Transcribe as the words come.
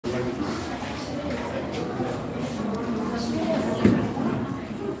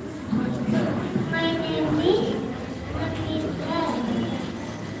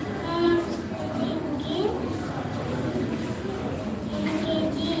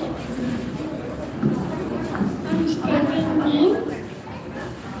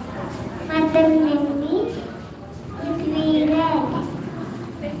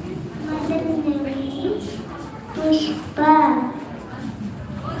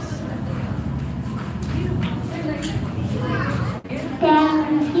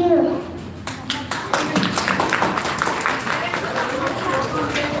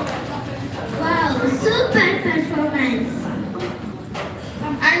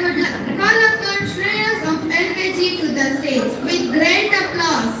would call upon Shreyas of LKG to the stage with great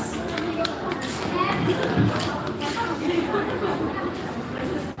applause.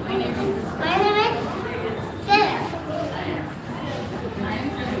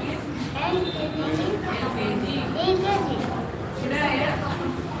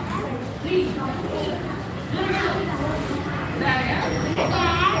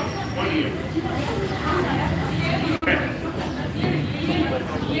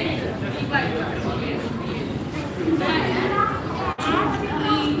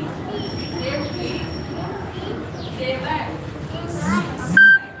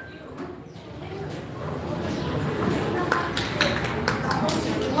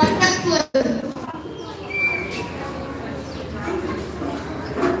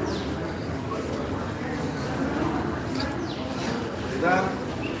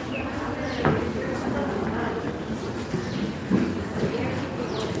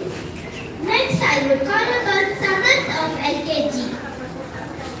 Next, I would call upon Samant of LKG.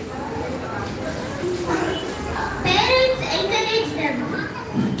 Parents encourage them.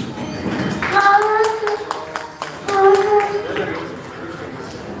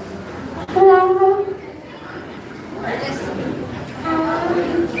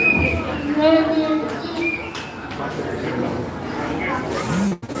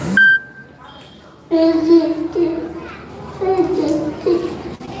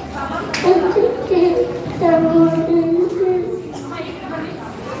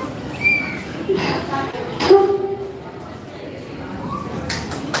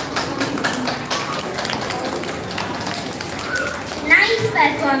 Nice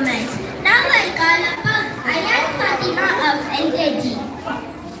performance. Now I call upon Ayan Fatima of LKG.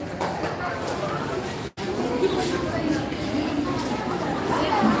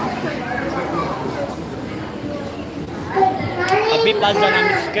 अभी 5 जण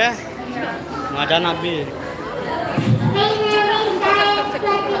का माझा अभी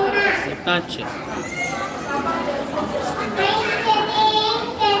इतना अच्छा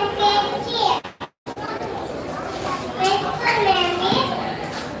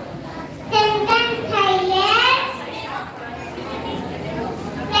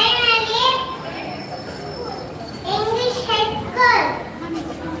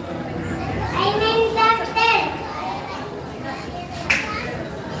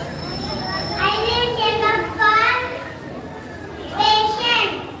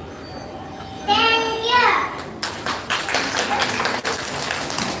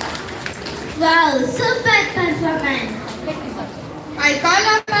Wow, super performance. I call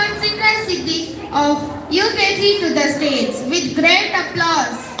upon Singer Siddhi of UKG to the stage with great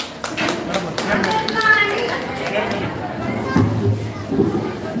applause. Good morning.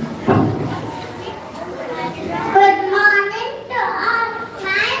 Good morning to all.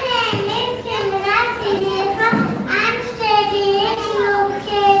 My name is Chandra Sineha. I am studying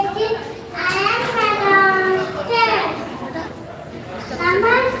UKG. I am downstairs.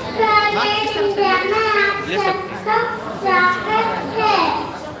 Namaskar,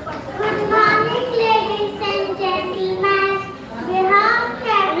 Good morning, ladies and gentlemen. We have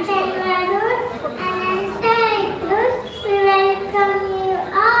Captain Varun and Antariklos. We welcome you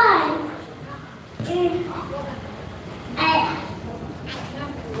all.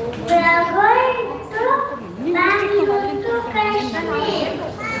 We are going to Bangalore to Kashmir.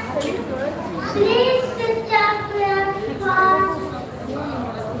 Please switch off your phone.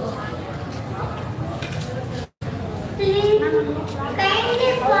 Please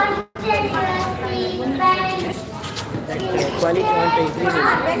kindly posture your seatbelt. Quality want to increase it.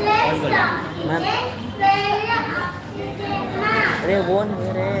 Ma'am. अरे वो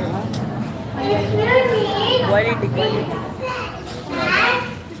नहीं रे quality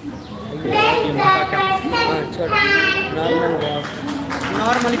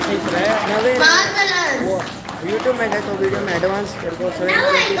normally face रहा है वो YouTube में गए तो वीडियो में एडवांस करके Now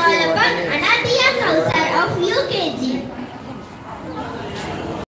I call upon Anadia Kausar of UKG.